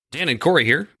Dan and Corey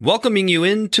here, welcoming you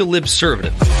into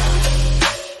Libservative.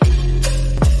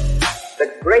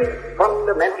 The great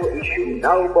fundamental issue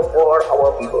now before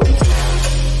our people.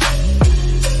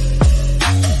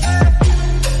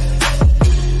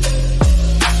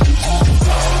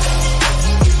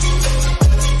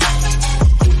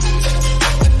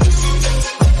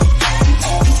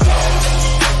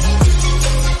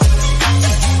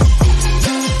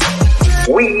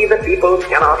 We, the people,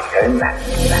 cannot turn back.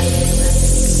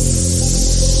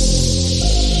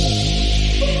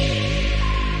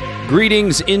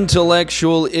 Greetings,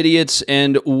 intellectual idiots,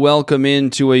 and welcome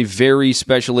into a very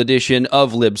special edition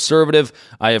of Libservative.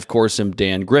 I, of course, am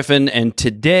Dan Griffin, and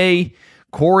today,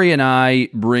 Corey and I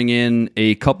bring in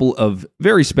a couple of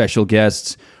very special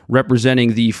guests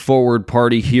representing the Forward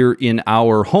Party here in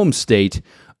our home state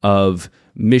of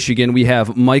Michigan. We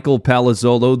have Michael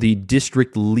Palazzolo, the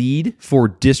district lead for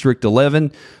District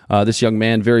 11. This young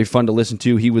man, very fun to listen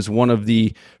to. He was one of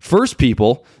the first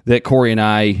people that Corey and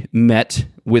I met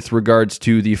with regards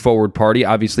to the Forward Party,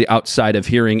 obviously outside of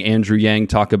hearing Andrew Yang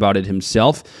talk about it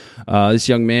himself. This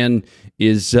young man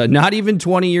is not even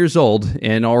 20 years old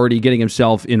and already getting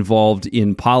himself involved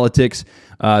in politics.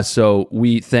 So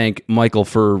we thank Michael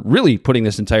for really putting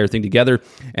this entire thing together.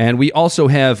 And we also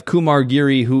have Kumar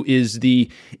Giri, who is the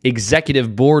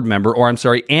executive board member,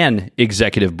 an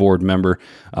executive board member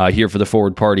here for the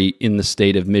Forward Party in the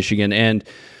state of Michigan. And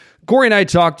Corey and I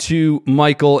talked to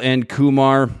Michael and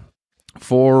Kumar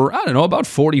for, about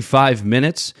 45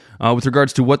 minutes with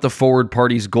regards to what the Forward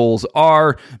Party's goals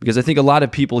are, because I think a lot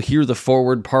of people hear the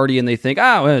Forward Party and they think,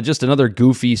 just another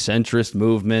goofy centrist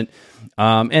movement.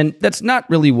 And that's not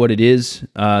really what it is.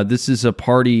 This is a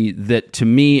party that, to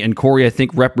me and Corey, I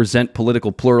think represent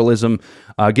political pluralism,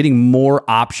 getting more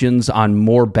options on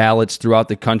more ballots throughout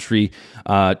the country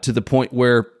to the point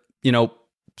where,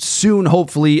 soon,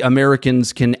 hopefully,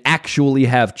 Americans can actually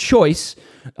have choice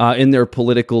in their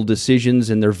political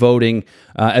decisions and their voting,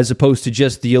 as opposed to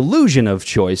just the illusion of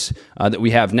choice that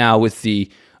we have now with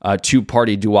the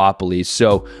two-party duopoly.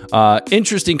 So,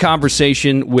 interesting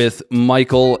conversation with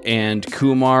Michael and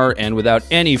Kumar, and without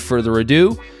any further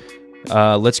ado,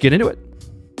 let's get into it.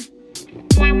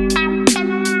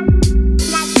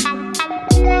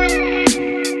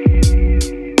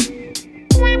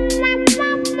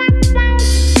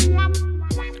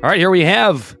 All right, here we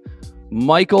have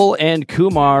Michael and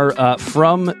Kumar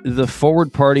from the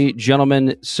Forward Party.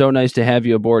 Gentlemen, so nice to have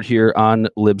you aboard here on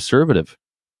Libservative.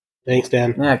 Thanks,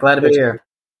 Dan. Yeah, glad to be here.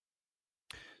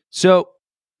 So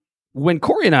when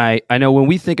Corey and I know when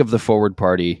we think of the Forward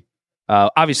Party,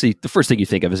 obviously the first thing you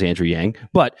think of is Andrew Yang,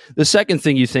 but the second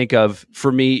thing you think of,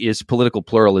 for me, is political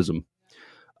pluralism.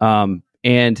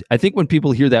 And I think when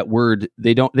people hear that word,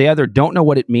 they either don't know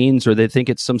what it means, or they think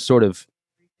it's some sort of,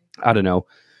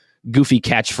 goofy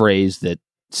catchphrase that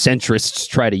centrists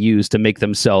try to use to make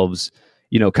themselves,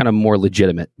 kind of more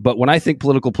legitimate. But when I think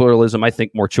political pluralism, I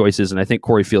think more choices, and I think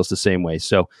Corey feels the same way.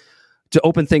 So to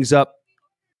open things up,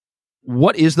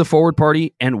 what is the Forward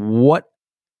Party, and what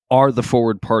are the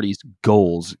Forward Party's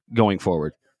goals going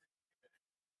forward?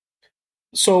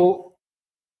 So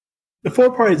the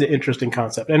Forward Party is an interesting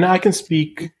concept, and I can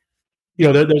speak,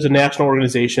 there's a national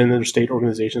organization, there's state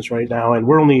organizations right now, and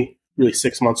we're only really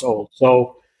 6 months old.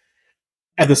 So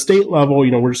at the state level,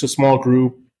 we're just a small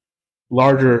group,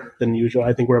 larger than usual.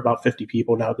 I think we're about 50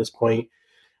 people now at this point.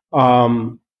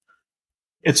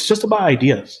 It's just about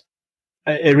ideas.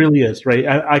 It really is, right?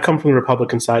 I come from the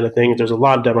Republican side of things. There's a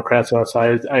lot of Democrats on the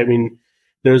side. I mean,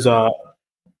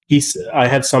 I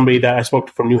had somebody that I spoke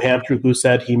to from New Hampshire who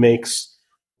said he makes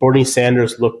Bernie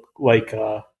Sanders look like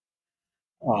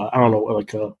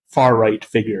like a far right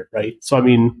figure, right? So, I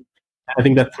mean, I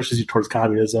think that pushes you towards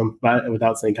communism, but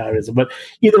without saying communism. But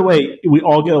either way, we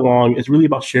all get along. It's really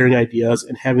about sharing ideas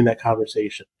and having that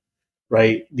conversation,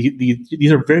 right?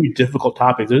 These are very difficult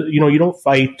topics. You don't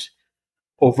fight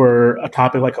over a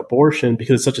topic like abortion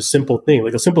because it's such a simple thing,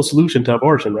 like a simple solution to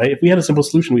abortion, right? If we had a simple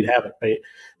solution, we'd have it, right?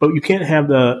 But you can't have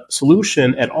the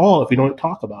solution at all if you don't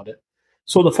talk about it.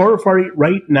 So the Forward Party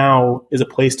right now is a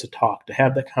place to talk, to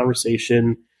have that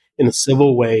conversation in a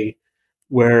civil way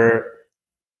where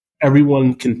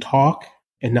everyone can talk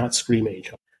and not scream at each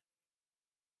other.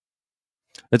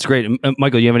 That's great.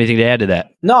 Michael, you have anything to add to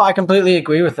that? No, I completely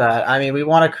agree with that. I mean, we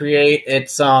want to create,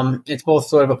 it's both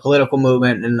sort of a political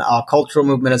movement and a cultural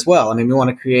movement as well. I mean, we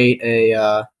want to create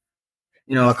a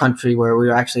country where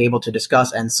we're actually able to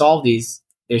discuss and solve these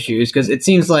issues, because it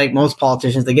seems like most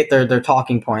politicians, they get their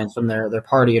talking points from their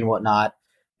party and whatnot,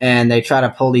 and they try to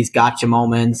pull these gotcha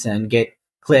moments and get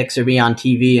clicks or be on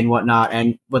TV and whatnot.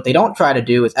 And what they don't try to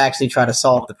do is actually try to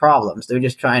solve the problems. They're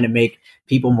just trying to make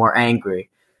people more angry.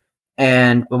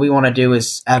 And what we want to do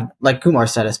is have, like Kumar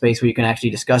said, a space where you can actually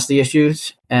discuss the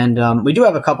issues. And we do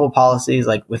have a couple of policies,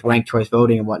 like with ranked choice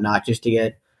voting and whatnot, just to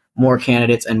get more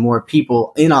candidates and more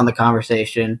people in on the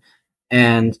conversation.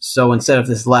 And so instead of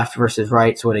this left versus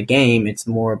right sort of game, it's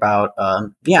more about,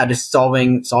 just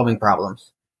solving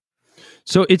problems.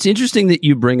 So it's interesting that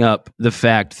you bring up the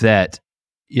fact that,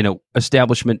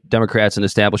 establishment Democrats and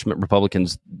establishment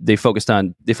Republicans, they focus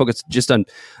just on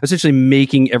essentially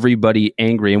making everybody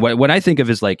angry. And what I think of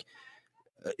is like,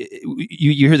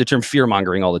 you hear the term fear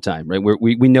mongering all the time, right?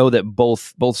 We know that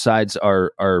both sides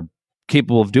are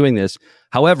capable of doing this.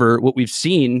 However, what we've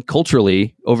seen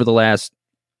culturally over the last,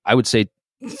 I would say,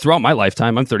 throughout my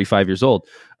lifetime, I'm 35 years old.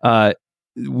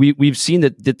 We've seen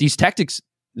that these tactics,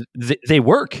 they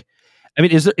work. I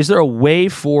mean, is there a way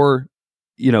for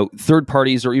third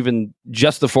parties or even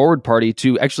just the forward party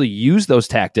to actually use those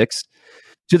tactics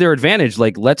to their advantage?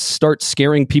 Like, let's start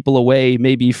scaring people away,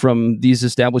 maybe from these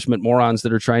establishment morons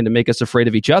that are trying to make us afraid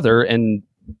of each other, and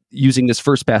using this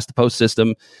first past the post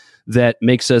system that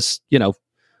makes us,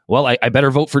 well, I better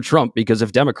vote for Trump because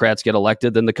if Democrats get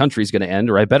elected, then the country's going to end.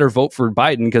 Or I better vote for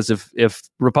Biden because if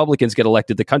Republicans get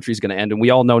elected, the country's going to end. And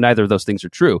we all know neither of those things are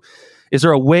true. Is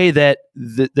there a way that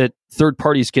that third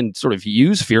parties can sort of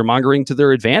use fear mongering to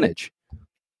their advantage?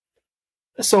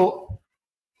 So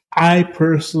I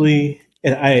personally,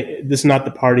 this is not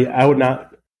the party. I would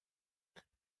not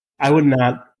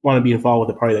want to be involved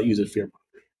with a party that uses fear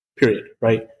mongering, period.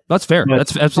 Right? That's fair.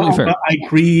 That's absolutely fair. I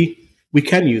agree. We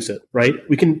can use it, right?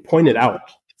 We can point it out.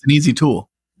 It's an easy tool,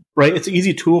 right? It's an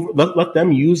easy tool. Let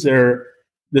them use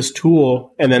this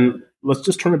tool, and then let's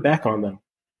just turn it back on them.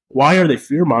 Why are they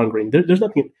fear mongering? There's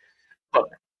nothing. Look,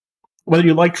 whether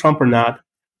you like Trump or not,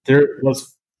 there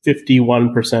was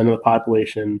 51% of the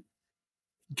population,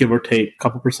 give or take a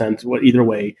couple percent, either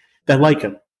way, that like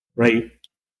him, right?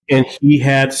 And he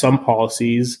had some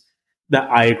policies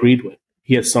that I agreed with.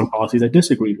 He had some policies I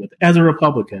disagreed with as a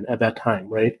Republican at that time,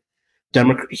 right?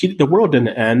 The world didn't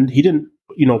end. He didn't,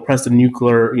 press the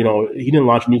nuclear, he didn't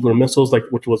launch nuclear missiles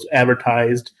which was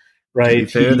advertised, right? To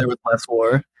be fair, there was less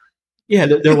war. Yeah,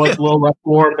 there was a little less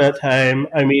war at that time.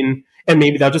 I mean, and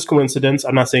maybe that was just coincidence.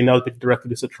 I'm not saying that was directly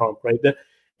because of Trump, right?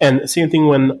 And same thing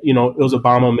when, it was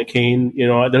Obama and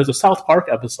McCain, there's a South Park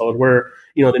episode where,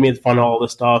 they made fun of all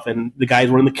this stuff and the guys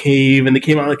were in the cave and they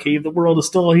came out of the cave. The world is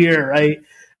still here, right?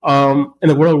 And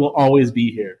the world will always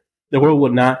be here. The world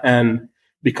will not end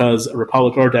because a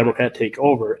Republican or Democrat take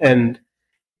over. And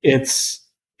it's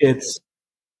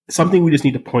something we just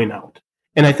need to point out.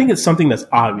 And I think it's something that's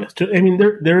obvious. I mean,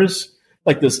 there's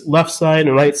like this left side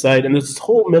and right side, and there's this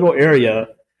whole middle area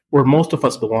where most of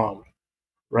us belong,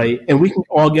 right? And we can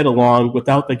all get along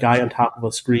without the guy on top of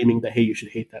us screaming that, hey, you should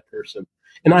hate that person.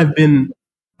 And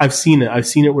I've seen it. I've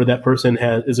seen it where that person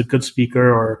is a good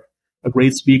speaker or a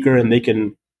great speaker, and they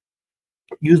can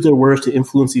use their words to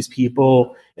influence these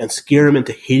people and scare them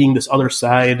into hating this other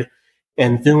side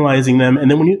and villainizing them.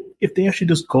 And then if they actually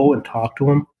just go and talk to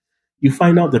them, you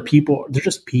find out that they're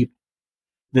just people.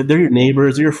 They're your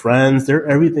neighbors, they're your friends, they're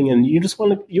everything. And you just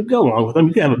you get along with them.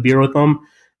 You can have a beer with them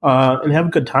and have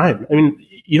a good time. I mean,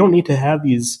 you don't need to have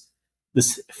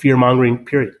this fear mongering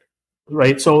period,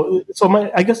 right? So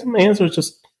I guess my answer is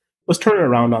just, let's turn it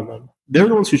around on them. They're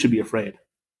the ones who should be afraid.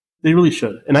 They really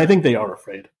should. And I think they are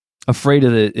afraid. Afraid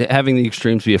of having the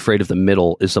extremes be afraid of the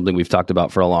middle is something we've talked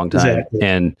about for a long time. Exactly.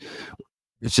 And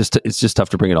it's just tough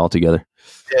to bring it all together.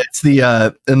 It's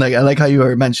and I like how you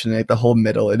were mentioning the whole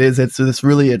middle. It's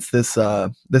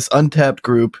this untapped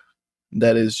group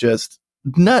that is just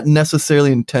not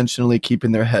necessarily intentionally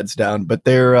keeping their heads down, but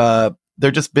they're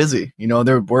just busy.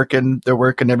 They're working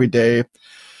every day.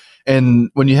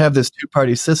 And when you have this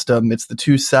two-party system, it's the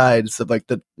two sides of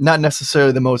not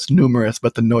necessarily the most numerous,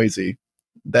 but the noisy,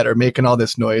 that are making all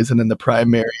this noise. And then the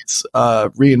primaries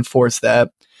reinforce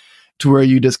that to where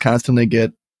you just constantly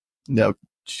get,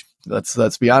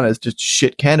 let's be honest, just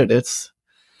shit candidates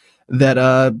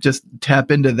that just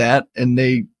tap into that, and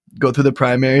they go through the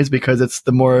primaries because it's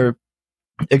the more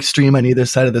extreme on either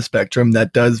side of the spectrum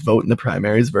that does vote in the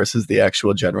primaries versus the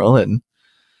actual general. And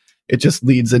it just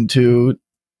leads into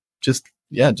just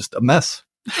a mess.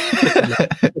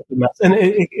 And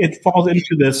it falls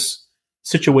into this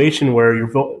situation where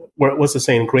what's the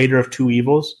saying, greater of two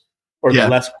evils, or the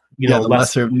less, the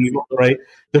lesser evil, right?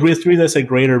 The reason I say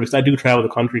greater because I do travel the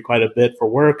country quite a bit for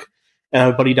work, and I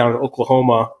have a buddy down in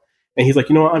Oklahoma, and he's like,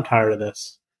 I'm tired of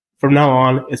this. From now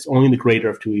on, it's only the greater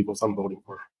of two evils I'm voting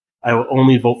for. I will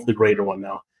only vote for the greater one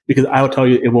now, because I will tell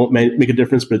you it won't make a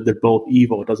difference, but they're both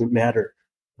evil. It doesn't matter,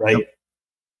 right?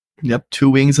 Yep. Two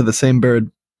wings of the same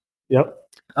bird. Yep.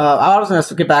 I was going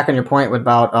to get back on your point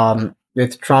about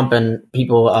Trump and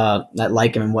people that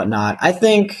like him and whatnot. I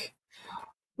think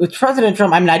with President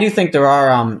Trump, I mean, I do think there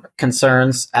are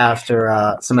concerns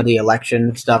after some of the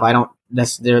election stuff. I don't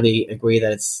necessarily agree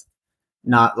that it's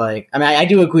not like. I mean, I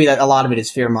do agree that a lot of it is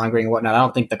fear mongering and whatnot. I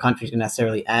don't think the country's going to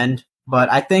necessarily end,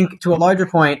 but I think to a larger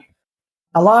point,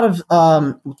 a lot of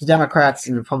what the Democrats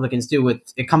and Republicans do with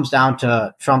it comes down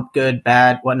to Trump, good,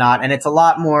 bad, whatnot, and it's a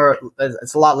lot more.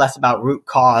 It's a lot less about root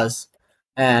cause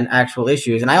and actual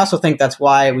issues. And I also think that's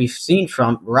why we've seen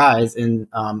Trump rise in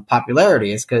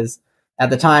popularity, is because at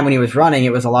the time when he was running,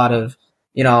 it was a lot of,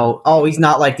 oh, he's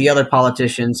not like the other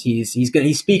politicians. He's good.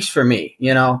 He speaks for me,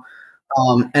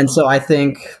 and so I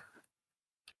think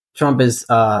Trump is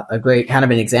a great kind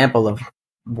of an example of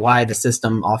why the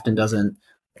system often doesn't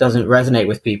resonate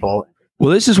with people. Well,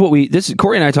 this is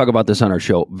Corey and I talk about this on our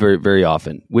show very, very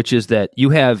often, which is that you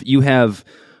have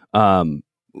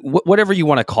whatever you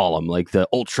want to call them, like the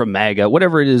ultra MAGA,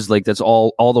 whatever it is, like that's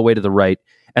all the way to the right.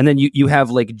 And then you have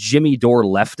like Jimmy Dore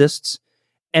leftists,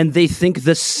 and they think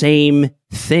the same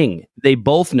thing. They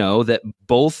both know that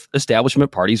both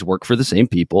establishment parties work for the same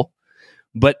people,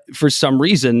 but for some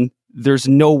reason, there's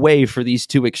no way for these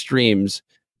two extremes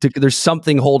there's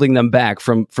something holding them back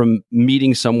from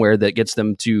meeting somewhere that gets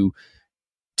them to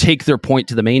take their point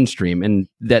to the mainstream, and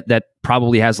that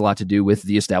probably has a lot to do with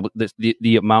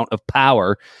the amount of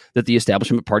power that the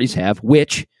establishment parties have,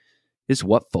 which is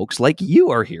what folks like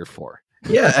you are here for.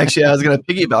 Yeah, actually, I was going to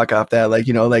piggyback off that.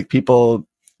 Like people,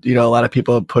 a lot of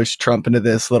people push Trump into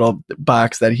this little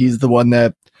box that he's the one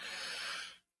that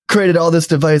created all this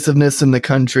divisiveness in the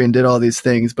country and did all these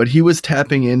things, but he was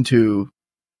tapping into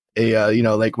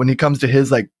like when he comes to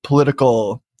his like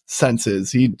political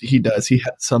senses, he has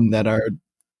some that are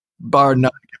bar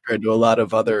none compared to a lot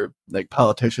of other like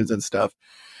politicians and stuff.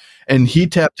 And he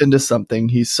tapped into something.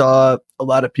 He saw a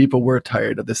lot of people were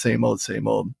tired of the same old,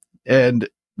 and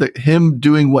him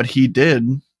doing what he did,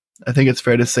 I think it's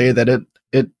fair to say that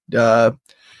it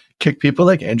kicked people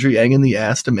like Andrew Yang in the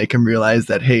ass to make him realize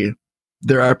that, hey,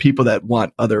 there are people that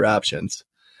want other options.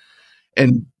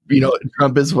 And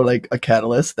Trump is like a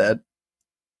catalyst that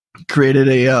created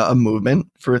a movement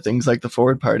for things like the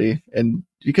Forward Party. And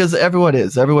because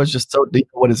everyone's just so deep.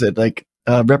 What is it like?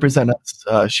 Represent Us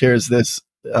shares this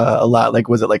a lot. Like,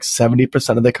 was it like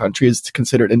 70% of the country is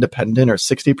considered independent, or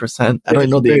 60%? I don't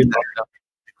know the exact number.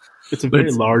 It's a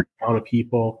very large amount of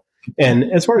people.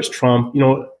 And as far as Trump,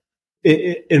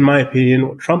 in my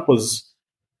opinion, Trump was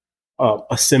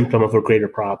a symptom of a greater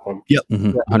problem. Yep,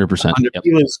 100%.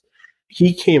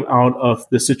 He came out of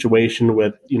the situation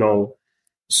with,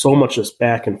 so much just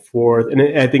back and forth. And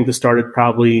I think this started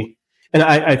probably, and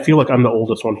I feel like I'm the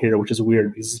oldest one here, which is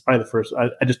weird because it's probably the first, I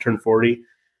just turned 40.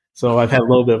 So I've had a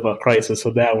little bit of a crisis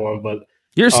with that one, but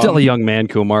you're still a young man,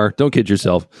 Kumar. Don't kid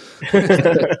yourself. But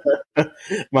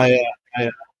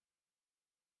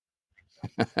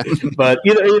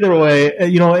either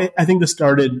way, I think this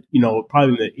started,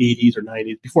 probably in the 80s or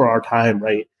 90s, before our time,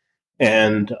 right?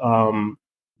 And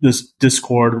this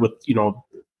discord with,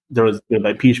 there was the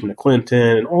impeachment of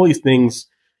Clinton and all these things,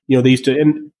 they used to,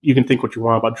 and you can think what you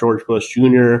want about George Bush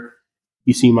Jr.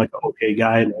 He seemed like an okay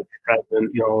guy and okay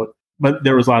president, but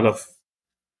there was a lot of,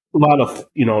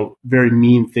 very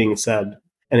mean things said,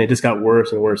 and it just got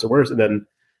worse and worse and worse. And then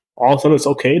all of a sudden it's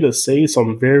okay to say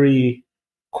some very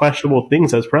questionable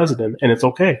things as president, and it's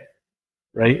okay,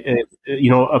 right? And,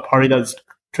 a party that's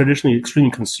traditionally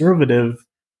extremely conservative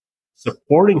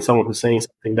supporting someone who's saying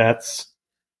something that's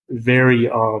very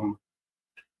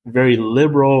very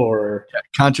liberal or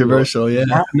controversial,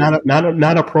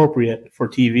 not appropriate for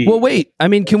TV. Well, wait. I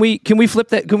mean, can we flip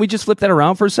that? Can we just flip that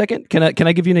around for a second? Can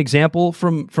I give you an example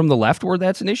from the left where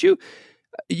that's an issue?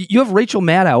 You have Rachel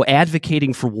Maddow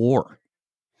advocating for war.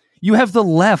 You have the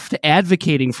left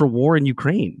advocating for war in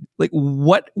Ukraine. Like,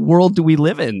 what world do we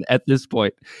live in at this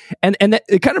point? And that,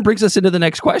 it kind of brings us into the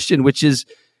next question, which is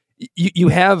you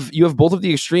have both of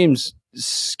the extremes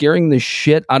scaring the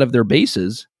shit out of their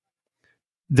bases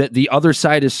that the other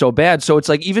side is so bad. So it's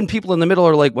like even people in the middle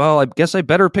are like, well, I guess I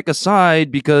better pick a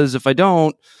side because if I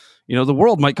don't, the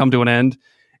world might come to an end.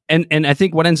 And I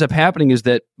think what ends up happening is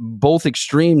that both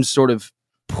extremes sort of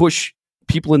push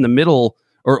people in the middle,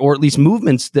 or at least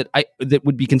movements that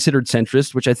would be considered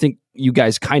centrist, which I think you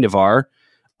guys kind of are,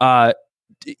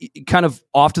 kind of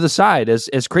off to the side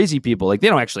as crazy people. Like, they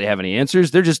don't actually have any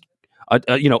answers. They're just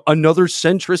another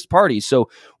centrist party. So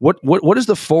what does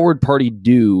the Forward Party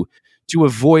do to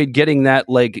avoid getting that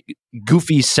like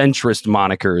goofy centrist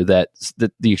moniker that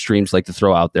the extremes like to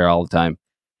throw out there all the time?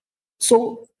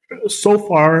 So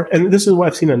far, and this is what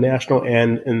I've seen on national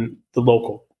and in the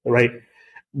local, right?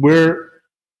 We're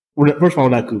first of all, we're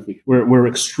not goofy. We're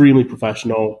extremely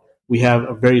professional. We have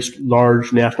a very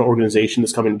large national organization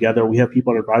that's coming together. We have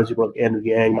people on our advisory board like Andrew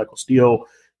Yang, Michael Steele,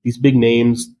 these big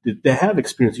names that have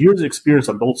experience, years of experience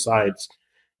on both sides,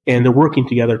 and they're working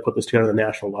together to put this together at the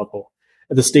national level.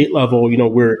 At the state level,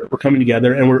 we're coming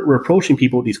together and we're approaching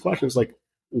people with these questions like,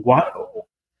 what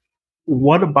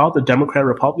about the Democrat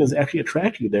Republicans actually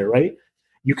attract you there, right?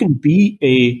 You can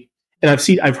be and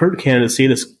I've heard candidates say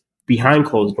this behind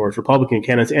closed doors, Republican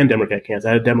candidates and Democrat candidates.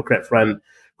 I had a Democrat friend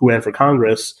who ran for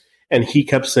Congress, and he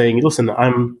kept saying, listen,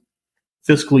 I'm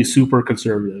fiscally super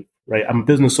conservative, right? I'm a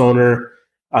business owner.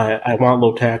 I want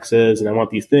low taxes and I want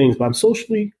these things, but I'm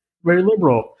socially very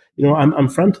liberal. I'm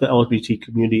friend to the LGBT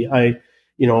community.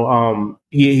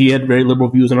 He had very liberal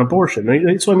views on abortion,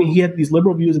 right? So, he had these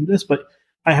liberal views in this, but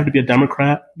I have to be a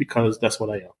Democrat because that's what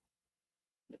I am.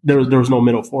 There was no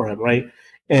middle for him, right?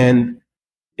 And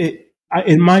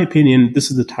in my opinion,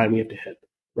 this is the time we have to hit,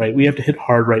 right? We have to hit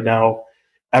hard right now.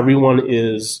 Everyone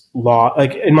is lost.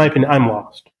 Like, in my opinion, I'm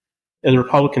lost. As a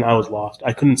Republican, I was lost.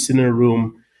 I couldn't sit in a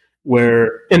room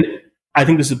and I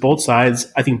think this is both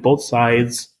sides. I think both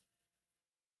sides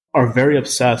are very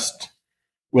obsessed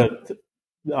with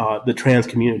the trans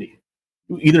community.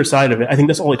 Either side of it, I think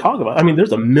that's all they talk about.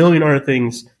 There's a million other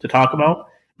things to talk about,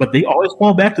 but they always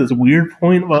fall back to this weird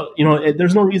point about,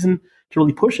 there's no reason to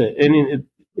really push it.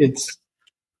 It's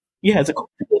a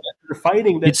they're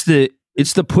fighting. That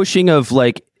it's the pushing of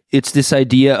it's this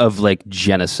idea of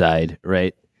genocide,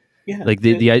 right? Yeah.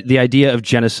 The idea of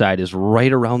genocide is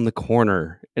right around the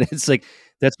corner, and it's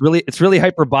really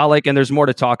hyperbolic, and there's more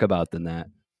to talk about than that.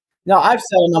 No, I've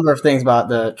said a number of things about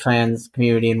the trans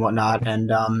community and whatnot,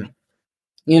 and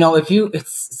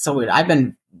it's so weird. I've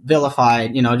been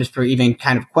vilified, just for even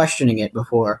kind of questioning it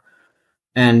before,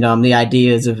 and the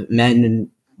ideas of men and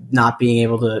not being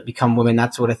able to become women,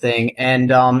 that sort of thing, and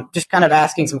just kind of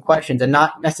asking some questions and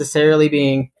not necessarily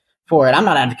being for it. I'm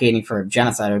not advocating for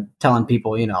genocide or telling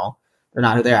people, they're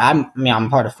not there. I'm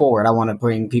part of Forward. I want to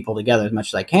bring people together as much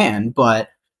as I can, but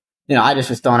I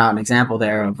just was throwing out an example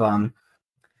there of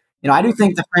I do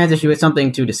think the trans issue is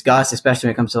something to discuss, especially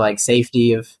when it comes to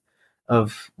safety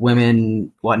of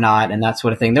women, whatnot, and that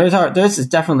sort of thing. This is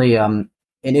definitely an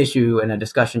issue and a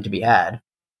discussion to be had.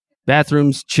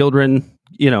 Bathrooms, children,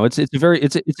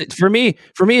 for me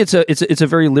it's a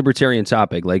very libertarian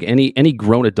topic. Like any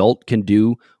grown adult can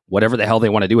do whatever the hell they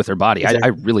want to do with their body. Exactly. I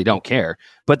really don't care.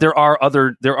 But there are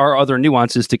other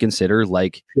nuances to consider,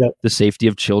 like the safety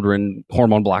of children,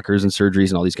 hormone blockers and surgeries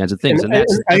and all these kinds of things. And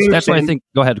that's why I think,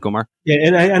 go ahead, Kumar. Yeah,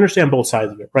 and I understand both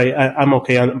sides of it, right? I'm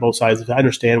okay on both sides of it. I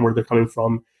understand where they're coming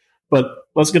from. But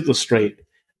let's get this straight.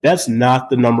 That's not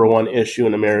the number one issue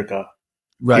in America.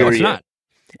 Right. It's not.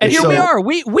 And here we are.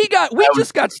 We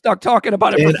just got stuck talking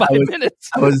about it for 5 minutes.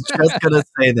 I was just gonna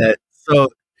say that. So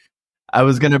I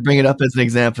was gonna bring it up as an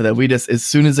example that we just, as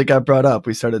soon as it got brought up,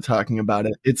 we started talking about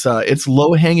it. It's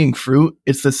low hanging fruit.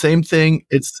 It's the same thing.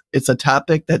 It's a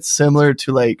topic that's similar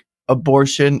to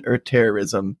abortion or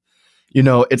terrorism.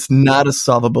 It's not a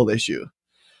solvable issue,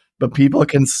 but people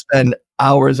can spend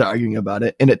hours arguing about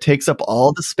it, and it takes up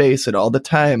all the space and all the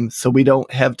time. So we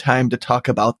don't have time to talk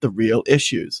about the real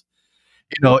issues.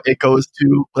 It goes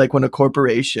to when a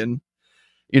corporation,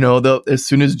 as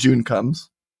soon as June comes,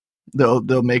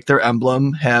 they'll make their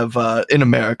emblem have in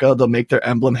America, they'll make their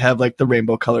emblem have the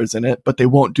rainbow colors in it, but they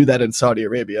won't do that in Saudi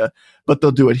Arabia, but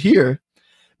they'll do it here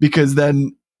because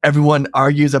then everyone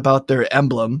argues about their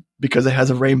emblem because it has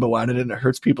a rainbow on it and it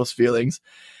hurts people's feelings.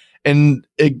 And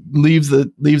it leaves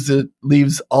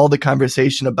all the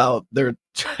conversation about their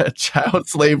child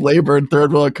slave labor in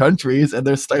third world countries and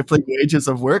their stifling wages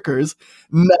of workers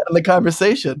not in the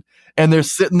conversation. And they're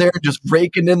sitting there just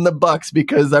raking in the bucks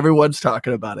because everyone's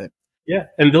talking about it. Yeah,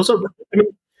 and those are.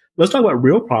 Let's talk about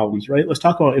real problems, right? Let's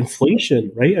talk about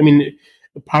inflation, right?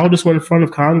 Powell just went in front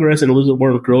of Congress and Elizabeth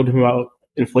Warren grilled him about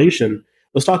inflation.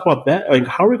 Let's talk about that.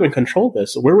 How are we going to control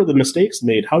this? Where were the mistakes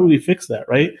made? How do we fix that,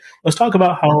 right? Let's talk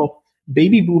about how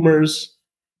baby boomers,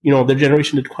 their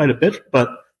generation did quite a bit, but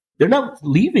they're not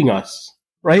leaving us,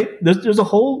 right? There's a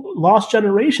whole lost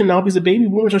generation now because the baby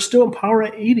boomers are still in power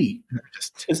at 80.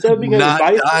 Instead of being not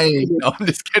dying. No, I'm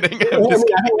just kidding. I don't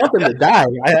want them to die.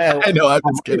 I know, I'm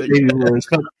just kidding. Baby boomers,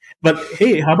 but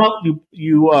hey, how about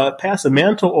you pass a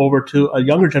mantle over to a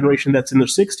younger generation that's in their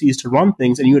 60s to run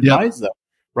things, and you advise them.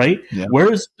 Right? Yeah.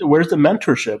 Where's the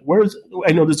mentorship?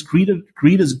 I know this greed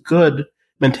is good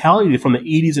mentality from the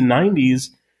 80s and 90s.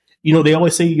 They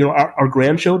always say, our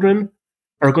grandchildren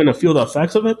are going to feel the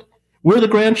effects of it. We're the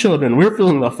grandchildren. We're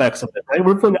feeling the effects of it, right?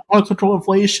 We're feeling out of control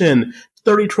inflation,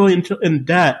 30 trillion in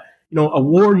debt, a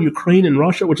war in Ukraine and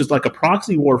Russia, which is like a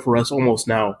proxy war for us almost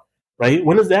now, right?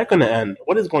 When is that going to end?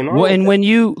 What is going on? Well, and when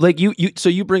you so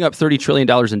you bring up $30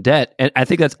 trillion in debt, and I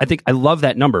think I love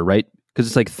that number, right? Because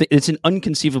it's like it's an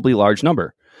unconceivably large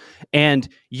number, and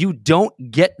you don't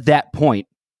get that point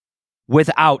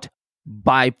without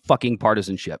by fucking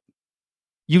partisanship.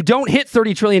 You don't hit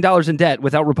 $30 trillion in debt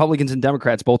without Republicans and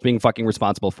Democrats both being fucking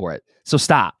responsible for it. So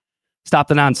stop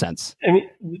the nonsense. I mean,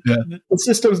 the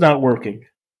system's not working.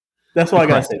 That's all I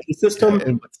gotta say. The system.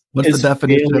 And what's the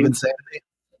definition of insanity?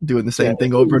 Doing the same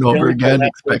thing over and over again,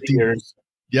 expecting years.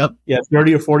 Yep. Yeah,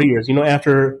 30 or 40 years.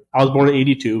 After I was born in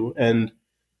 82, and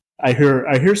I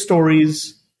hear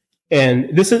stories,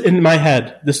 and this is in my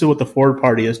head. This is what the Ford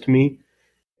Party is to me,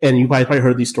 and you probably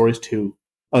heard these stories too.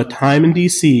 A time in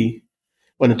D.C.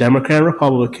 when a Democrat and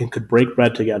Republican could break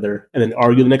bread together and then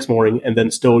argue the next morning, and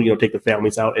then still take their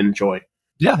families out and enjoy.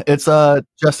 Yeah, it's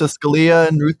Justice Scalia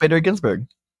and Ruth Bader Ginsburg.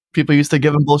 People used to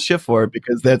give them bullshit for it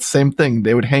because that's the same thing.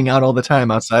 They would hang out all the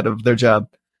time outside of their job.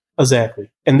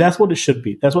 Exactly. And that's what it should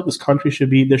be. That's what this country should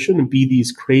be. There shouldn't be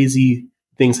these crazy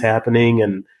things happening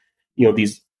and,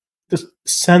 these just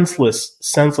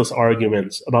senseless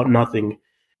arguments about nothing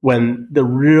when the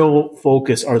real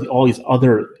focus are all these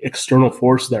other external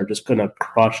forces that are just going to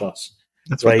crush us.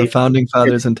 That's right? What the founding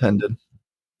fathers intended.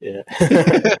 Yeah.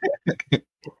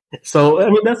 So,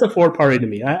 that's the Ford Party to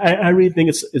me. I really think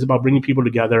it's about bringing people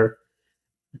together,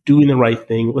 doing the right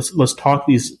thing. Let's talk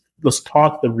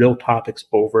the real topics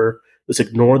over. Let's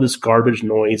ignore this garbage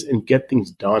noise and get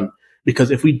things done. Because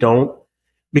if we don't,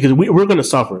 we're going to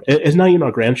suffer. It's not even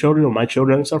our grandchildren or my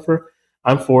children that suffer.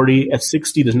 I'm 40. At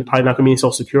 60, there's probably not going to be any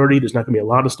Social Security. There's not going to be a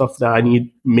lot of stuff that I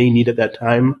may need at that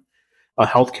time.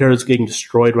 Healthcare is getting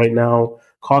destroyed right now.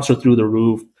 Costs are through the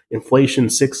roof. Inflation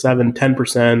 6, 7,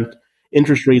 10%.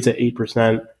 Interest rates at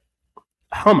 8%.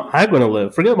 How am I going to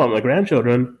live? Forget about my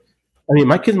grandchildren.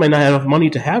 My kids might not have enough money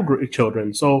to have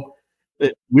children. So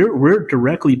we're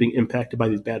directly being impacted by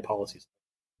these bad policies.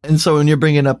 And so when you're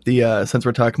bringing up the, since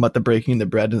we're talking about the breaking the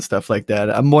bread and stuff like that,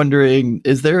 I'm wondering,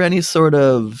 is there any sort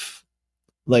of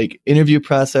interview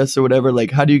process or whatever?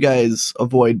 How do you guys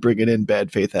avoid bringing in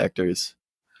bad faith actors?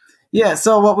 Yeah.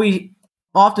 So what we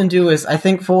often do is, I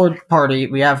think Ford Party,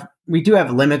 we do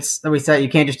have limits that we set. You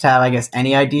can't just have, I guess,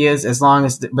 any ideas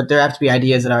but there have to be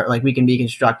ideas that are we can be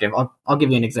constructive. I'll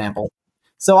give you an example.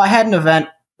 So I had an event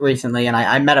recently and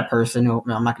I met a person who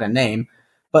I'm not going to name,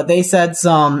 but they said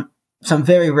some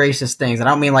very racist things. And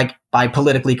I don't mean by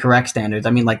politically correct standards. I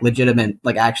mean legitimate,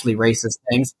 actually racist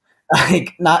things.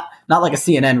 Not like a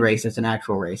CNN racist, an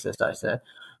actual racist, I said.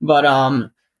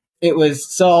 But it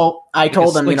was, so I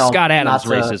told them, Scott Adams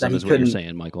racism is what you're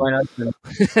saying, Michael.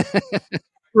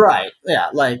 Right. Yeah.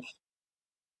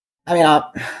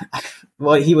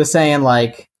 What he was saying,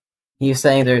 he was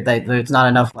saying that there's not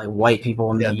enough white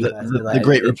people in the U.S. The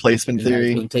great replacement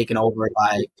theory being taken over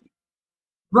by.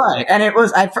 Right, and it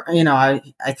was at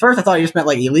first I thought he just meant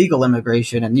illegal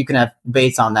immigration, and you can have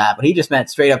debates on that, but he just meant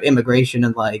straight up immigration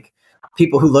and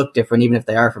people who look different, even if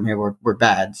they are from here, were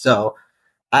bad. So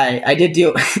I did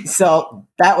deal. So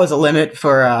that was a limit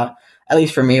for at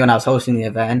least for me when I was hosting the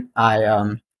event.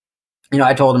 I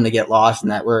told him to get lost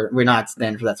and that we're not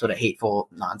standing for that sort of hateful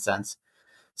nonsense.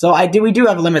 So we do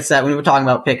have limits that when we're talking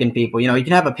about picking people, you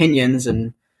can have opinions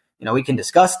and, we can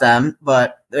discuss them,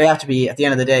 but they have to be, at the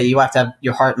end of the day, you have to have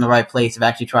your heart in the right place of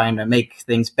actually trying to make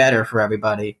things better for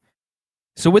everybody.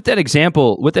 So with that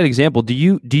example, do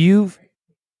you,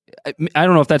 I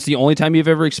don't know if that's the only time you've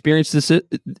ever experienced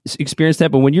that,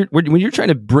 but when you're trying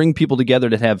to bring people together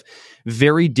that have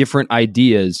very different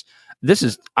ideas,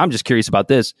 I'm just curious about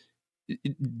this.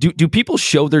 Do people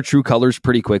show their true colors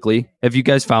pretty quickly? Have you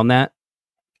guys found that?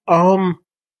 To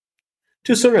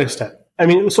a certain extent.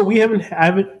 So I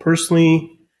haven't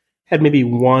personally had maybe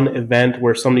one event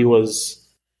where somebody was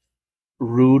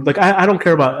rude. I don't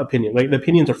care about opinion. The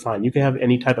opinions are fine. You can have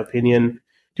any type of opinion.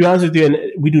 To be honest with you, and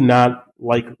we do not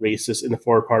like racists in the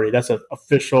Ford Party. That's an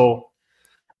official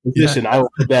position. Yeah. I will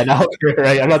put that out here,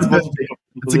 right? I'm not supposed to take a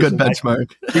It's a good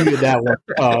benchmark. Give you that one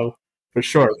for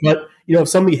sure. But if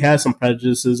somebody has some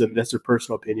prejudices and that's their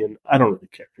personal opinion, I don't really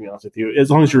care. To be honest with you, as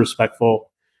long as you're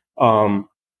respectful,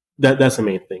 that's the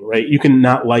main thing, right? You can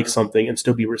not like something and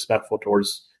still be respectful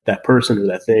towards that person or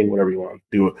that thing, whatever you want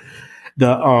to do.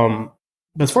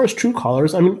 As far as true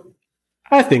colors,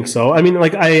 I think so.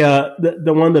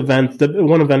 The one event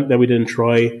that we did in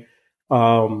Troy,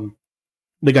 the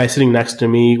guy sitting next to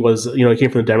me was, he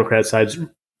came from the Democrat side,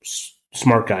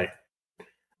 smart guy.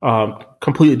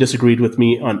 Completely disagreed with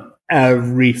me on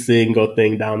every single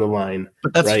thing down the line.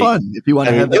 But that's fun if you want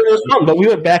to have that. It was fun, but we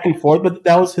went back and forth. But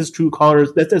that was his true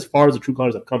colors. That's as far as the true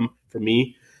colors have come for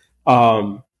me.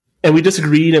 and we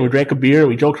disagreed and we drank a beer and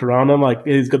we joked around him like,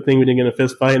 hey, it's a good thing we didn't get in a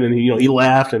fist fight, and he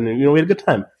laughed, and we had a good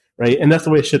time, right? And that's the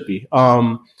way it should be.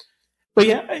 But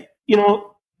yeah,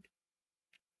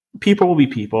 people will be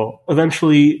people.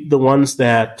 Eventually, the ones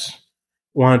that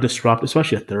want to disrupt,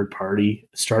 especially a third party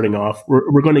starting off,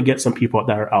 we're going to get some people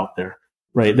that are out there,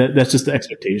 right? That's just the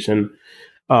expectation.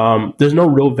 There's no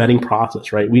real vetting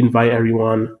process, right? We invite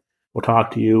everyone, we'll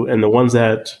talk to you, and the ones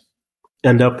that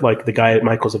end up like the guy at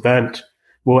Michael's event,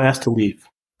 we'll ask to leave,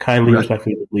 kindly,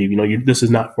 respectfully leave. This is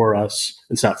not for us.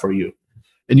 It's not for you.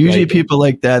 And usually people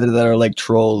like that are like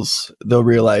trolls, they'll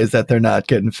realize that they're not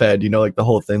getting fed, like the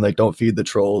whole thing, like don't feed the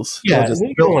trolls. Yeah,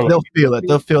 they'll feel it.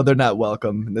 They'll feel they're not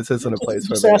welcome. This isn't a place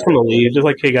for them. Just ask them to leave. Just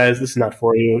like, hey guys, this is not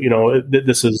for you.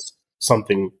 This is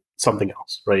something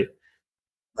else, right?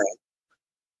 Right.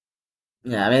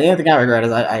 Yeah, I mean, the other thing I regret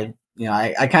is I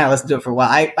kind of listened to it for a while.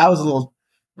 I was a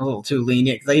little too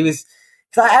lenient because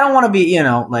I don't want to be,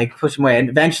 like pushing away. And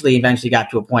eventually got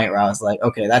to a point where I was like,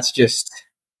 okay, that's just,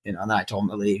 and then I told him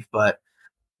to leave. But,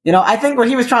 I think what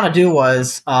he was trying to do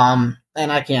was, and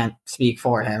I can't speak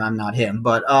for him, I'm not him,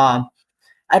 but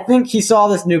I think he saw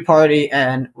this new party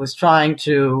and was trying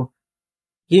to,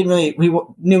 we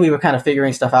knew we were kind of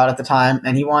figuring stuff out at the time,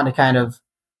 and he wanted to kind of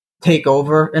take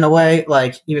over in a way.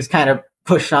 Like he was kind of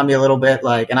pushing on me a little bit,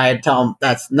 and I had to tell him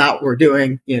that's not what we're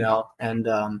doing, and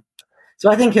so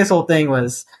I think his whole thing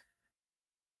was,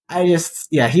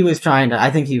 he was trying to, I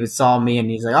think he saw me and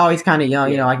he's like, oh, he's kind of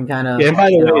young, I can kind of. Yeah, and by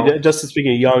the way, just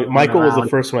speaking of young, Michael was the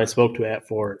first one I spoke to at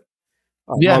Ford.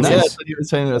 That's what he was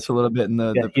saying to us a little bit in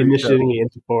the he initiated me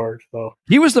into Forward. So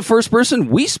he was the first person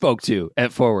we spoke to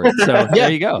at Forward. So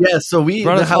there you go. Yeah, so we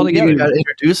got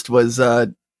introduced was I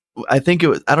think it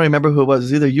was, I don't remember who it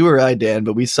was either you or I, Dan,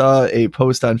 but we saw a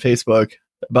post on Facebook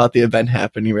about the event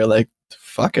happening. We were like,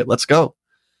 fuck it, let's go.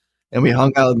 And we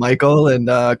hung out with Michael and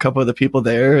a couple of the people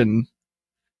there, and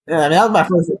yeah, that was my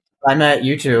first. I met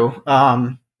you two.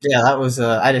 That was.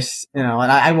 I just, and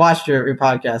I watched your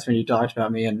podcast when you talked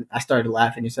about me, and I started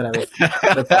laughing. You said I was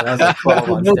like 12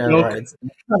 on steroids.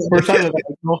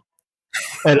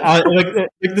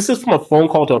 And this is from a phone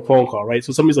call to a phone call, right?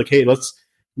 So somebody's like, "Hey, let's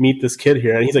meet this kid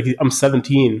here," and he's like, "I'm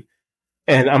 17."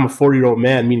 And I'm a 40-year-old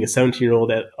man meeting a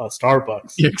 17-year-old at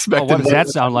Starbucks. You expected what does that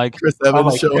sound like? Chris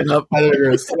Evans showing up. I am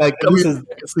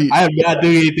not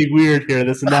doing anything weird here.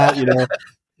 This is not,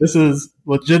 this is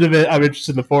legitimate. I'm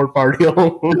interested in the Ford party.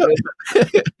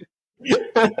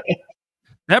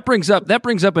 That brings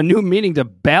up a new meaning to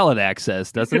ballot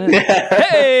access, doesn't it?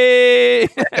 Hey!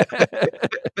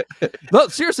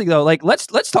 Well, seriously though,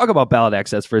 let's talk about ballot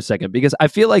access for a second, because I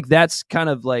feel like that's kind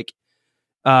of like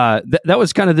that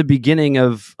was kind of the beginning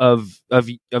of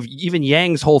even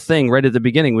Yang's whole thing right at the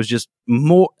beginning, was just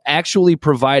more actually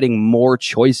providing more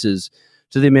choices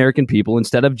to the American people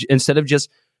instead of just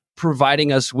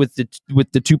providing us with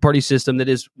the two-party system that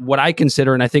is what I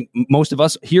consider, and I think most of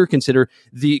us here consider,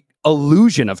 the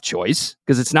illusion of choice,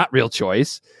 because it's not real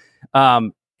choice.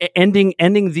 Ending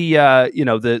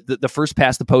the first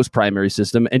past the post primary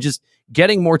system and just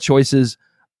getting more choices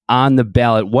on the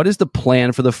ballot. What is the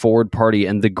plan for the Forward Party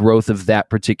and the growth of that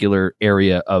particular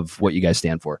area of what you guys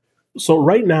stand for? So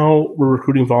right now we're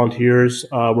recruiting volunteers.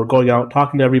 We're going out,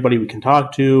 talking to everybody we can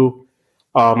talk to.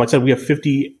 Like I said, we have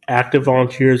 50 active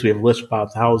volunteers. We have a list of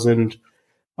about 1,000.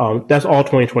 That's all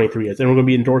 2023 is. And we're going to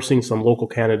be endorsing some local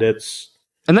candidates.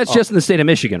 And that's just in the state of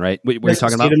Michigan, right? What you're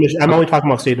talking about? I'm only talking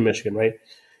about state of Michigan, right?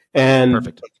 And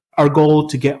perfect. Our goal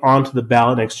to get onto the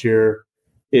ballot next year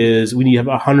is we need to have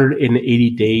 180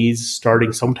 days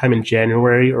starting sometime in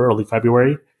January or early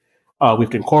February. We have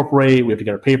to incorporate, we have to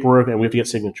get our paperwork, and we have to get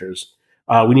signatures.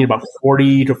 We need about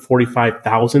 40 to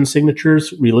 45,000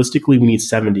 signatures. Realistically, we need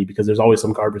 70 because there's always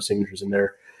some garbage signatures in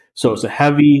there. So it's a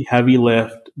heavy, heavy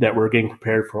lift that we're getting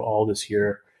prepared for all this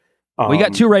year. We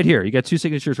got two right here. You got two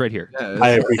signatures right here.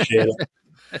 I appreciate it.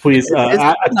 Please,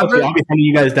 I'll be hunting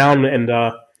you guys down and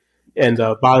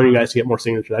bothering you guys to get more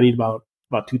signatures. I need about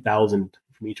 2,000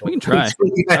 from each one. We can try.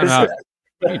 We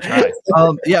can try.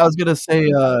 I was gonna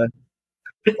say,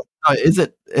 is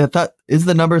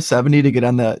the number 70 to get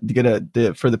on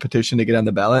for the petition to get on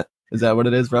the ballot? Is that what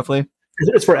it is roughly?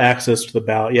 It's for access to the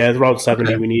ballot. Yeah, it's around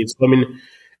 70 we need. So, I mean,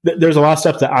 there's a lot of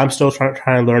steps that I'm still trying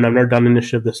to learn. I've never done an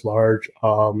initiative this large.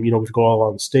 We have to go all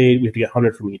along the state. We have to get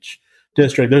 100 from each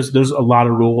district. There's a lot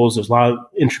of rules. There's a lot of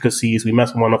intricacies. We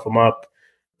mess one of them up,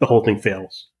 the whole thing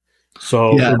fails.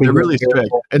 So yeah, they're really strict.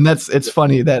 And it's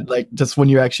funny that just when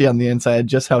you're actually on the inside,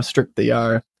 just how strict they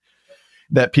are,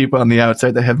 that people on the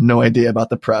outside that have no idea about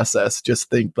the process just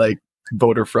think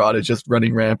voter fraud is just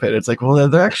running rampant. It's like, well,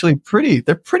 they're actually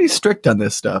they're pretty strict on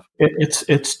this stuff.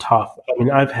 It's tough. I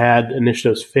mean, I've had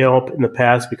initiatives fail in the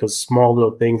past because small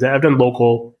little things. I've done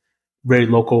very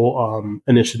local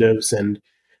initiatives, and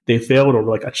they failed over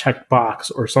like a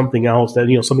checkbox or something else that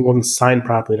something wasn't signed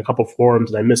properly in a couple of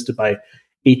forums, and I missed it by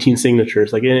 18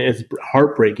 signatures. Like it's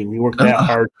heartbreaking. We worked that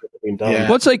hard to get everything done. Yeah.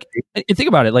 Well, it's like, and think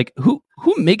about it. Like, who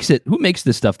makes it? Who makes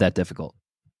this stuff that difficult?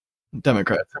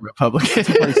 Democrats and Republicans.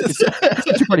 It's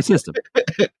a two-party system.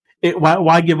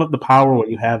 Why give up the power when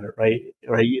you have it, right?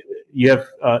 Right. You have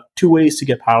two ways to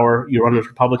get power. You run as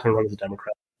Republican, or run as a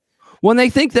Democrat. Well, and I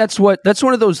think that's one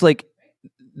of those like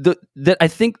that I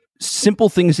think simple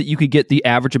things that you could get the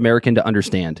average American to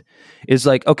understand is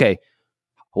like, okay,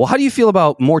 well, how do you feel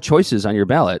about more choices on your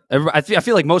ballot? I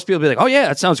feel like most people be like, oh yeah,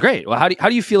 that sounds great. Well, how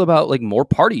do you feel about like more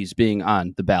parties being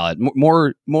on the ballot,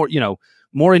 more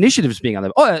initiatives being on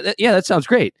the? Oh yeah, that sounds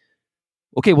great.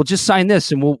 Okay, well, just sign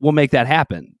this and we'll make that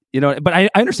happen. But I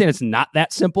understand it's not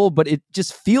that simple, but it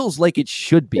just feels like it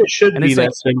should be. It should be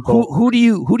that simple. Who do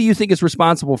you think is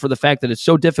responsible for the fact that it's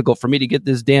so difficult for me to get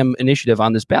this damn initiative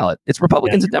on this ballot? It's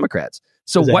Republicans and Democrats.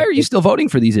 So Why are you still voting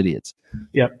for these idiots?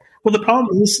 Yeah. Well, the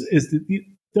problem is that the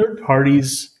third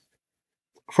parties,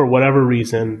 for whatever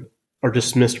reason, are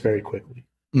dismissed very quickly.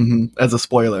 As a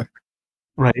spoiler.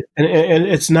 Right. And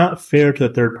it's not fair to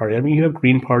the third party. I mean, you have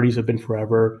Green parties have been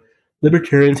forever.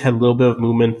 Libertarians had a little bit of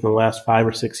movement in the last 5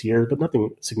 or 6 years, but nothing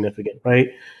significant, right?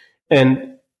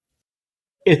 And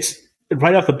it's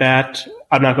right off the bat,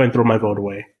 I'm not going to throw my vote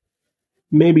away.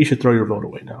 Maybe you should throw your vote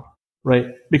away now, right?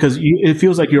 Because it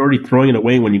feels like you're already throwing it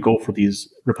away when you go for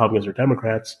these Republicans or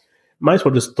Democrats. Might as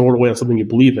well just throw it away on something you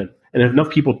believe in. And if enough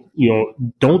people,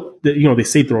 don't, they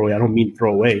say throw away. I don't mean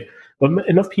throw away, but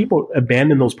enough people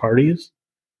abandon those parties,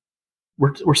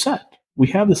 we're set. We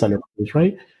have this under parties,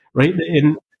 right? Right.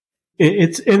 And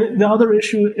and the other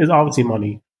issue is obviously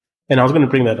money. And I was going to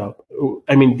bring that up.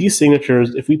 I mean, these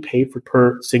signatures, if we pay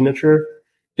per signature,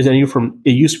 is anywhere from,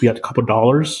 it used to be at a couple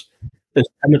dollars. It's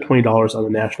 $10 to $20 on the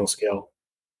national scale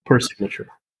per signature,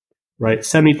 right?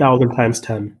 70,000 times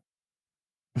 10.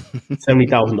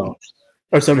 $70,000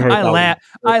 or $700,000.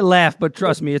 I laugh, but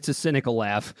trust me, it's a cynical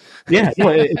laugh. Yeah,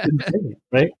 it's insane,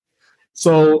 right?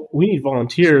 So we need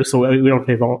volunteers, so we don't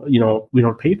pay. We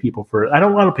don't pay people for it. I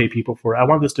don't want to pay people for it. I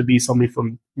want this to be somebody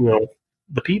from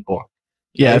the people.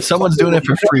 Yeah, if someone's doing it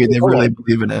for free, they really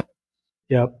believe in it.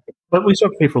 Yeah, but we still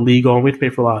have to pay for legal, and we have to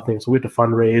pay for a lot of things. So we have to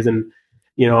fundraise, and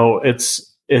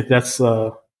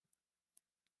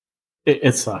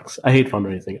it sucks. I hate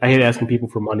fundraising. I hate asking people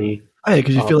for money. Oh, yeah,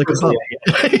 because you feel like a pup.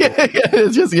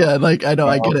 It's just like I know,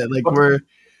 I get it. Like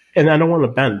and I don't want to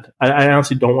bend. I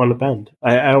honestly don't want to bend.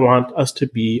 I want us to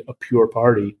be a pure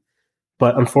party,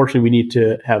 but unfortunately, we need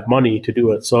to have money to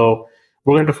do it. So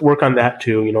we're going to work on that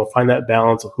too. Find that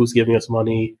balance of who's giving us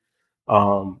money,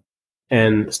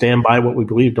 and stand by what we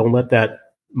believe. Don't let that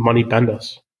money bend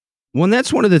us. Well, and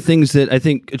that's one of the things that I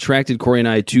think attracted Corey and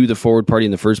I to the Forward Party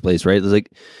in the first place, right? It's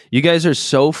like you guys are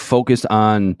so focused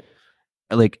on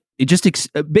like it just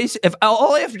if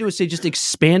all I have to do is say just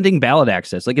expanding ballot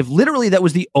access. Like if literally that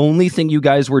was the only thing you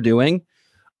guys were doing,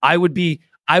 I would be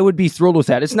thrilled with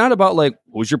that. It's not about like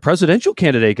who's your presidential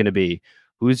candidate going to be,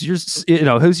 who's your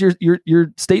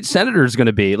state senator is going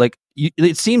to be. Like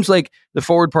it seems like the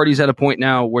Forward Party's at a point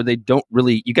now where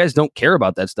you guys don't care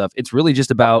about that stuff. It's really just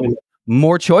about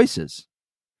more choices.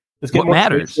 Let's get more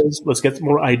matters. Choices. Let's get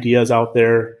more ideas out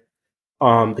there.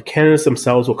 The candidates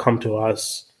themselves will come to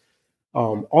us.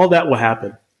 All that will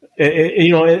happen.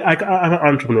 I'm an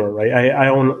entrepreneur, right? I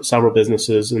own several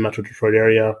businesses in the Metro Detroit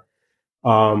area.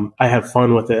 I have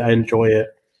fun with it. I enjoy it.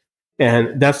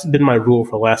 And that's been my rule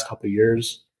for the last couple of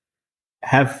years.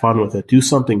 Have fun with it. Do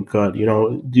something good.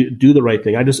 Do the right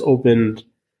thing. I just opened,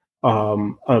 I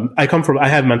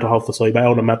have a mental health facility, but I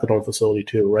own a methadone facility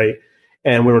too, right?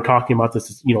 And we were talking about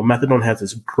this, methadone has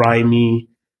this grimy,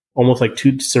 almost like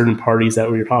two certain parties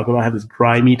that we were talking about have this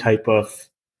grimy type of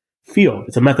feel.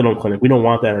 It's a methadone clinic. We don't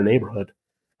want that in our neighborhood.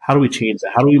 How do we change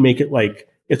that? How do we make it like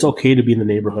it's okay to be in the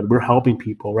neighborhood? We're helping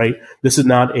people, right? This is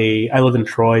not I live in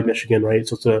Troy, Michigan, right?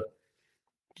 So it's a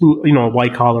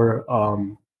white collar,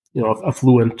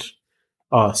 affluent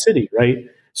city, right?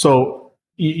 So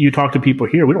you talk to people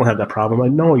here, we don't have that problem.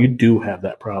 Like, no, you do have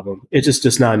that problem. It's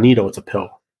just not a needle, it's a pill,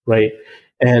 right?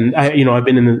 And I've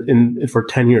been in for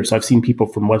 10 years. So I've seen people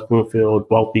from West Bloomfield,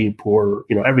 wealthy, poor,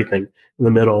 everything in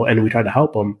the middle, and we try to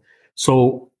help them.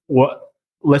 So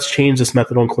let's change this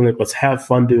methadone clinic. Let's have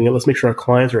fun doing it. Let's make sure our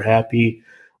clients are happy.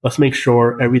 Let's make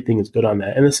sure everything is good on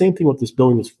that. And the same thing with this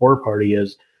building this Forward Party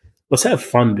is let's have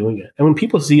fun doing it. And when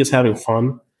people see us having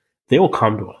fun, they will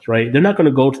come to us, right? They're not going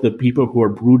to go to the people who are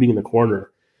brooding in the corner.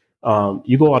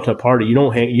 You go out to a party, you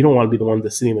don't want to be the one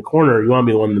that's sitting in the corner. You want to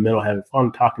be the one in the middle, having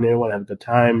fun, talking to everyone, having a good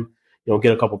time.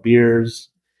 Get a couple beers.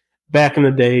 Back in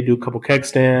the day, do a couple keg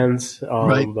stands.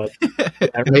 Right. But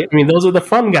right? I mean, those are the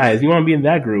fun guys. You want to be in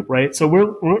that group, right? So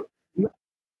we're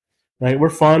right. We're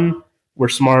fun. We're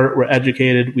smart. We're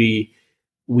educated. We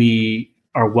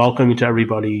are welcoming to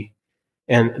everybody.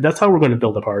 And that's how we're going to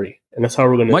build a party, and that's how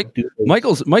we're going to do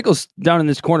things. Michael's down in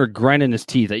this corner grinding his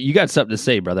teeth. You got something to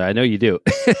say, brother? I know you do.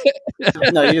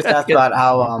 No, you just asked about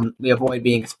how we avoid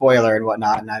being a spoiler and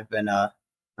whatnot, and I've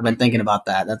been thinking about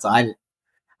that. That's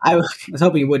I was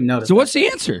hoping you wouldn't notice. So what's the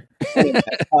answer? No,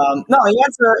 the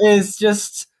answer is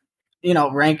just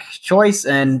rank choice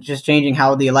and just changing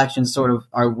how the elections sort of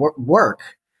work.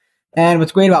 And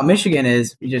what's great about Michigan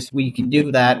is we can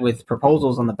do that with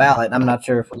proposals on the ballot. I'm not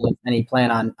sure if we have any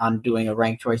plan on doing a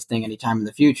ranked choice thing anytime in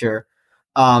the future.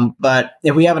 But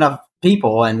if we have enough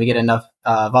people and we get enough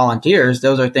volunteers,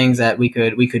 those are things that we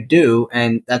could do,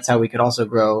 and that's how we could also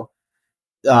grow,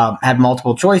 have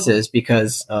multiple choices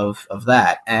because of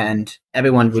that, and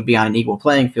everyone would be on an equal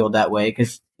playing field that way.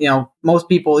 Because most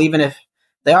people, even if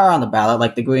they are on the ballot,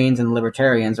 like the Greens and the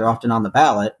Libertarians, are often on the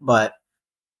ballot, but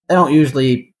they don't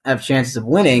usually have chances of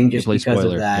winning just because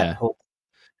spoiler, of that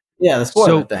yeah. The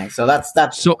spoiler thing. So that's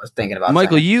what I was thinking about.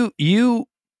 Michael, you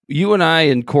and I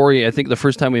and Corey, I think the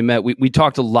first time we met, we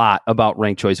talked a lot about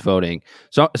ranked choice voting.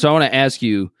 So I want to ask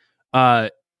you, I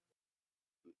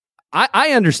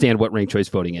understand what ranked choice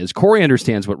voting is. Corey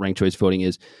understands what ranked choice voting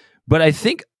is, but I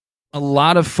think a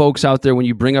lot of folks out there, when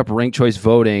you bring up ranked choice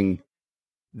voting,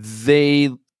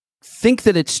 they think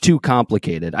that it's too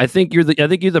complicated. I think you're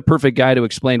the perfect guy to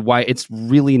explain why it's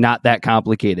really not that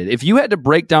complicated. If you had to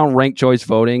break down ranked choice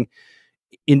voting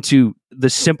into the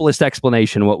simplest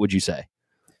explanation, what would you say?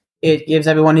 It gives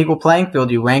everyone equal playing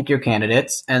field. You rank your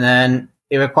candidates, and then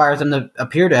it requires them to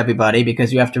appear to everybody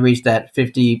because you have to reach that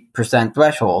 50%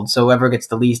 threshold. So whoever gets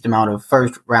the least amount of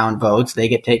first round votes, they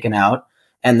get taken out,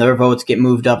 and their votes get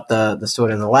moved up the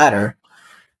sort of the ladder.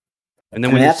 And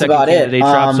then when your second candidate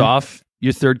drops off,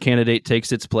 your third candidate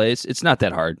takes its place. It's not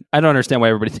that hard. I don't understand why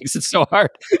everybody thinks it's so hard.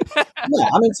 Yeah,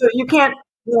 I mean, so you can't.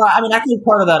 I think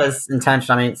part of that is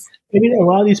intentional. I mean, a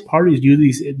lot of these parties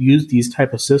use these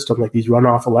type of systems, like these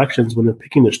runoff elections, when they're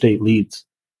picking their state leads,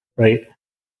 right?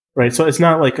 Right. So it's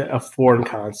not like a foreign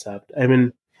concept. I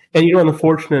mean, and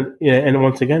unfortunate, and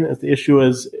once again, the issue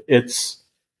is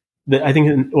I think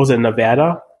it was in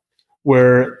Nevada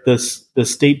where the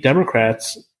state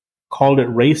Democrats called it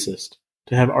racist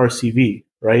to have RCV,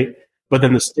 right? But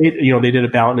then the state, they did a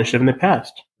ballot initiative and they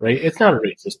passed, right? It's not a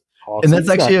racist policy. And that's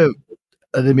actually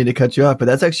I didn't mean to cut you off, but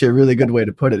that's actually a really good way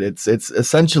to put it. It's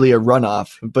essentially a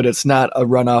runoff, but it's not a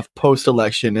runoff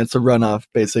post-election. It's a runoff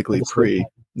basically pre.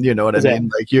 You know what I mean?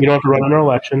 Like you don't have to run on an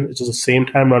election. It's just the same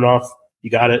time runoff. You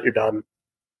got it. You're done.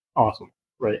 Awesome,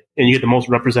 right? And you get the most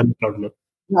representative government.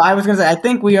 No, I was going to say, I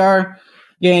think we are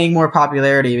gaining more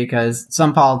popularity because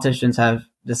some politicians have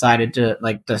decided to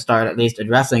start at least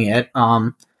addressing it.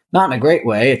 Not in a great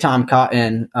way. Tom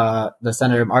Cotton, the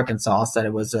senator of Arkansas, said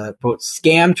it was a, quote,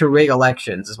 scam to rig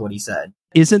elections, is what he said.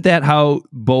 Isn't that how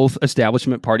both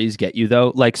establishment parties get you,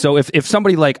 though? Like, so if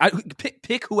somebody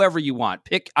pick whoever you want.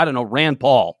 Pick, I don't know, Rand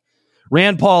Paul.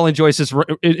 Rand Paul endorses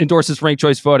ranked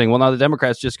choice voting. Well, now the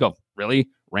Democrats just go, really?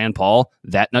 Rand Paul?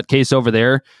 That nutcase over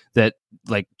there that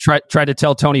tried to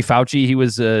tell Tony Fauci he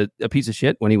was a piece of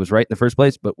shit when he was right in the first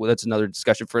place. But that's another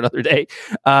discussion for another day.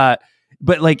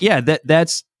 But yeah,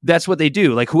 that's what they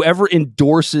do. Like, whoever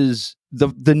endorses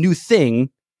the new thing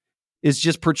is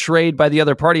just portrayed by the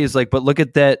other party as like, but look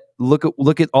at that. Look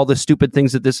at all the stupid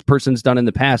things that this person's done in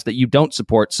the past that you don't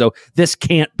support. So this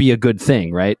can't be a good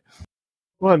thing, right?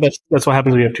 Well, that's what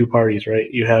happens when you have two parties, right?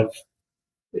 You have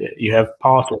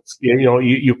politics.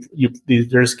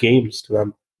 There's games to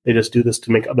them. They just do this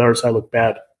to make the other side look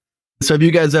bad. So have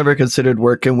you guys ever considered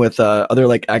working with other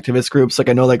like activist groups? Like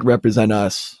I know like Represent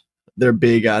Us, they're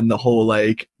big on the whole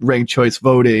like ranked choice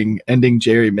voting, ending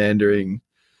gerrymandering,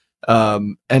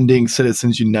 ending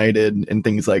Citizens United and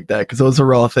things like that. Because those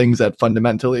are all things that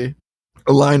fundamentally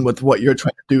align with what you're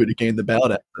trying to do to gain the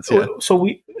ballot access. Yeah. So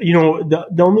we, the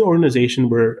only organization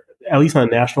where, at least on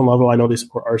a national level, I know they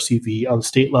support RCV. On the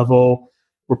state level,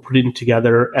 we're putting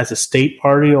together as a state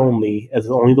party only, as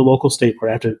only the local state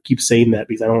party. I have to keep saying that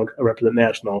because I don't want to represent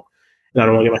national, and I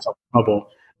don't want to get myself in trouble.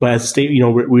 But as a state,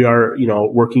 we are,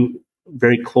 working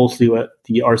very closely with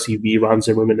the RCV, Ron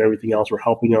Zimmerman, and everything else. We're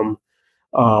helping them.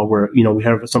 We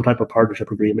have some type of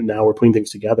partnership agreement now. We're putting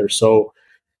things together. So,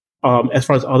 as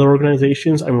far as other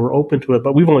organizations, I mean, we're open to it,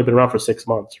 but we've only been around for 6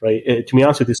 months, right? To be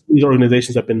honest with you, these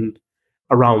organizations have been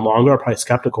around longer are probably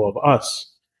skeptical of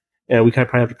us. And we kind of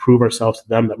probably have to prove ourselves to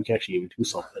them that we can actually even do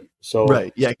something. So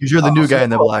right, yeah, because you're the new guy in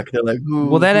the block. They're like,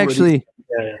 well, that actually,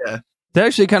 that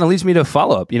actually kind of leads me to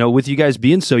follow up. With you guys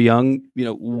being so young,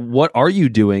 what are you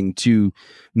doing to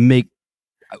make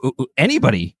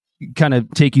anybody kind of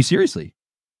take you seriously?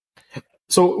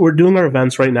 So we're doing our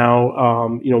events right now.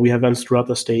 We have events throughout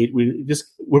the state.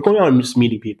 We're going out and just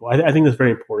meeting people. I think that's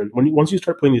very important. Once you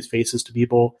start putting these faces to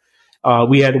people,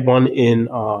 we had one in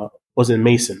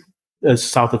Mason,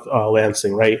 south of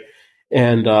Lansing, right?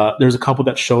 And there's a couple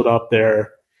that showed up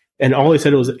there, and all they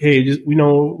said was, "Hey,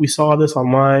 we saw this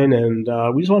online, and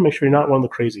we just want to make sure you're not one of the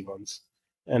crazy ones."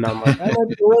 And I'm like, I might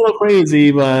be a little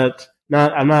crazy, but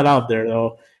I'm not out there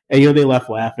though. And they left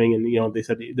laughing, and they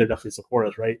said they're definitely support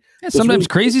us, right? Yeah, so sometimes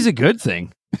crazy is a good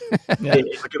thing.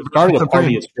 Starting a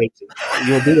party is crazy.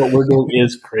 What we're doing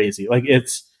is crazy. Like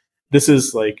this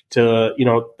is like the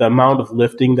amount of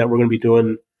lifting that we're going to be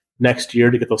doing next year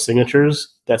to get those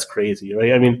signatures. That's crazy,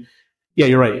 right? I mean, yeah,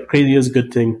 you're right. Crazy is a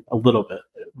good thing a little bit,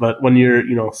 but when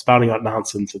you're spouting out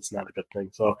nonsense, it's not a good thing.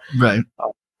 So right.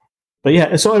 But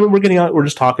yeah, so we're getting out. We're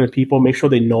just talking to people. Make sure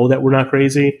they know that we're not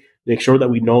crazy. Make sure that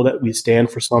we know that we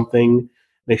stand for something.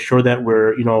 Make sure that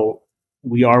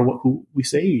we are who we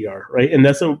say we are, right? And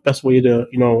that's the best way to,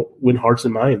 win hearts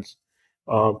and minds.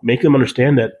 Make them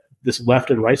understand that this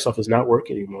left and right stuff is not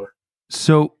working anymore.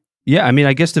 So, yeah, I mean,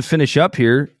 I guess to finish up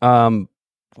here,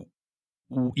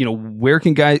 where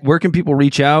can people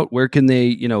reach out? Where can they,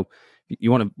 you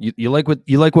like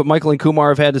what Michael and Kumar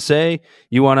have had to say?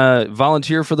 You want to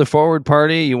volunteer for the Forward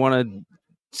Party? You want to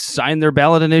sign their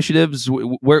ballot initiatives?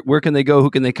 Where can they go? Who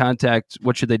can they contact?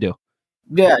 What should they do?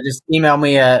 Yeah, just email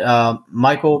me at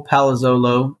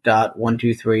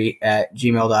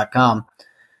michaelpalazzolo.123@gmail.com.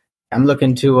 I'm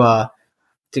looking to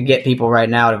get people right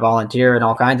now to volunteer and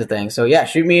all kinds of things. So yeah,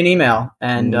 shoot me an email,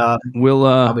 and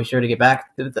I'll be sure to get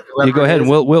back to you go ahead, and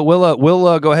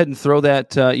we'll go ahead and throw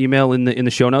that email in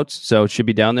the show notes. So it should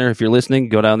be down there. If you're listening,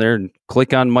 go down there and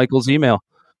click on Michael's email.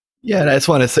 Yeah, and I just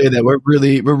want to say that we're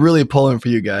really pulling for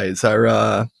you guys.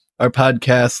 Our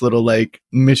podcast little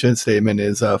mission statement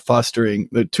is fostering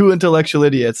the two intellectual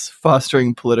idiots,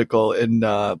 fostering political and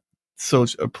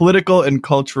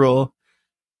cultural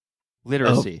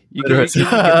literacy. Literacy.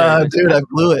 Dude, I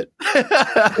blew it.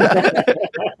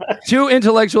 Two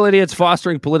intellectual idiots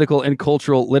fostering political and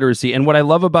cultural literacy. And what I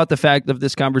love about the fact of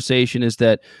this conversation is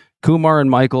that Kumar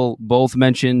and Michael both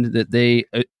mentioned that they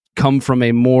come from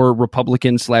a more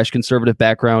Republican/conservative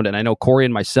background. And I know Corey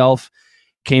and myself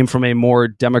came from a more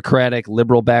Democratic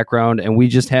liberal background. And we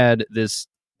just had this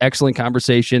excellent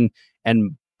conversation,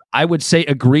 and I would say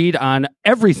agreed on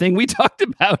everything we talked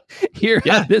about here.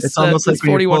 Yeah, this, it's almost like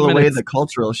 41 minutes. Away minutes. The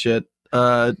cultural shit.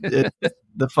 The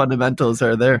fundamentals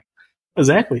are there.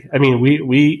 Exactly. I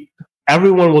mean,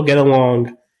 everyone will get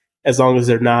along as long as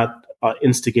they're not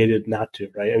instigated not to,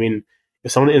 right? I mean,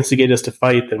 if someone instigated us to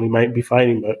fight, then we might be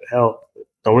fighting, but hell,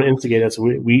 don't instigate us.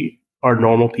 We are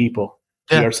normal people.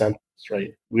 Yeah. We are sentenced,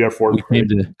 right? We are formed. We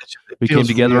came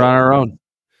together on our own.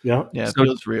 Yeah. Yeah, it so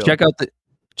feels real. Check out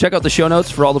the show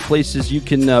notes for all the places you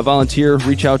can volunteer.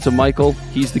 Reach out to Michael.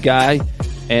 He's the guy.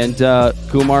 And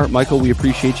Kumar, Michael, we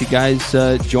appreciate you guys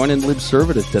joining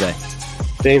Libservative today.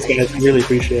 Thanks, guys. Really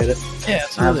appreciate it. Yeah,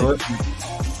 absolutely.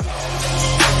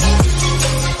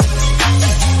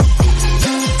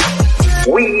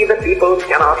 We, the people,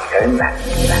 cannot stand that.